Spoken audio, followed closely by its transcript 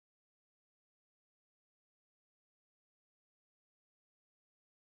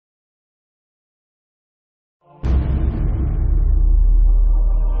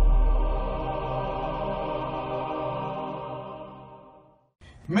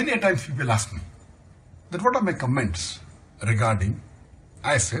Many a times people ask me that what are my comments regarding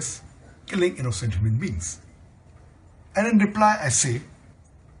ISIS killing innocent human beings. And in reply I say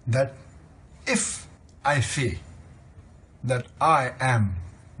that if I say that I am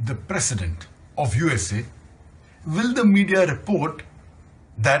the president of USA, will the media report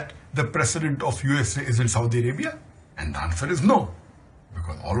that the president of USA is in Saudi Arabia? And the answer is no,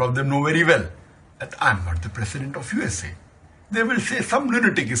 because all of them know very well that I am not the president of USA. They will say some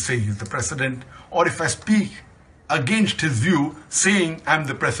lunatic is saying he's the president, or if I speak against his view saying I'm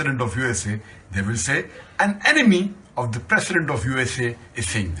the president of USA, they will say an enemy of the president of USA is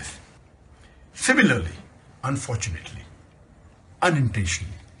saying this. Similarly, unfortunately,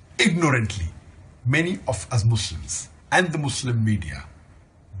 unintentionally, ignorantly, many of us Muslims and the Muslim media,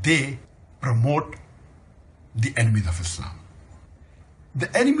 they promote the enemies of Islam.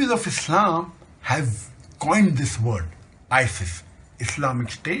 The enemies of Islam have coined this word, ISIS, Islamic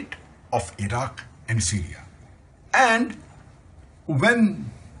State of Iraq and Syria. And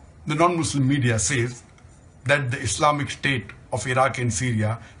when the non-Muslim media says that the Islamic State of Iraq and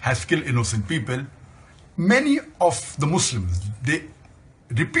Syria has killed innocent people, many of the Muslims, they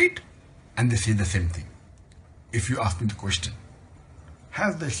repeat and they say the same thing. If you ask me the question,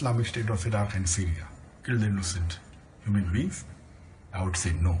 has the Islamic State of Iraq and Syria killed innocent human beings? I would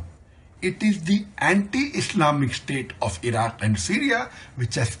say no. It is the anti-Islamic state of Iraq and Syria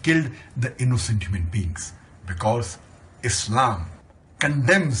which has killed the innocent human beings, because Islam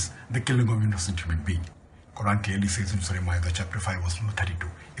condemns the killing of innocent human beings. Quran clearly says in Surah Ma'idah chapter 5 verse 32,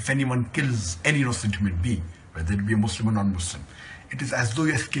 if anyone kills any innocent human being, whether it be a Muslim or non-Muslim, it is as though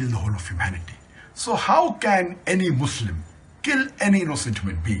he has killed the whole of humanity. So how can any Muslim kill any innocent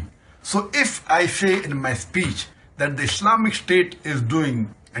human being? So if I say in my speech that the Islamic State is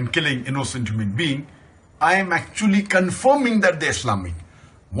doing and killing innocent human being, I am actually confirming that they are Islamic.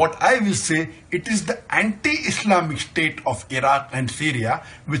 What I will say, it is the anti-Islamic state of Iraq and Syria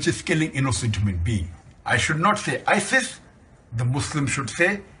which is killing innocent human being. I should not say ISIS, the Muslims should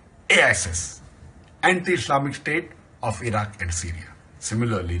say AISIS, anti-Islamic state of Iraq and Syria.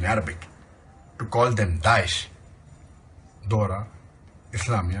 Similarly in Arabic, to call them Daesh, Dora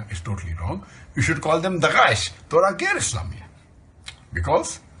Islamia, is totally wrong. You should call them Daesh, Dora Ghair Islamia,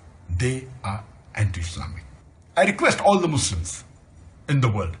 because they are anti-Islamic. I request all the Muslims in the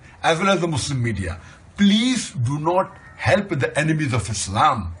world, as well as the Muslim media, please do not help the enemies of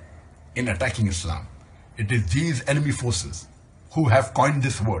Islam in attacking Islam. It is these enemy forces who have coined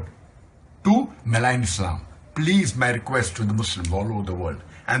this word to malign Islam. Please, my request to the Muslims all over the world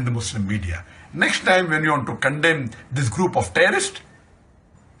and the Muslim media, next time when you want to condemn this group of terrorists,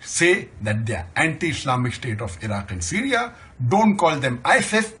 say that they are anti-Islamic state of Iraq and Syria. Don't call them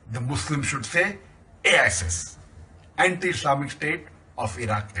ISIS. The Muslims should say AISIS, anti-Islamic state of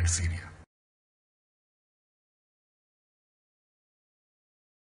Iraq and Syria.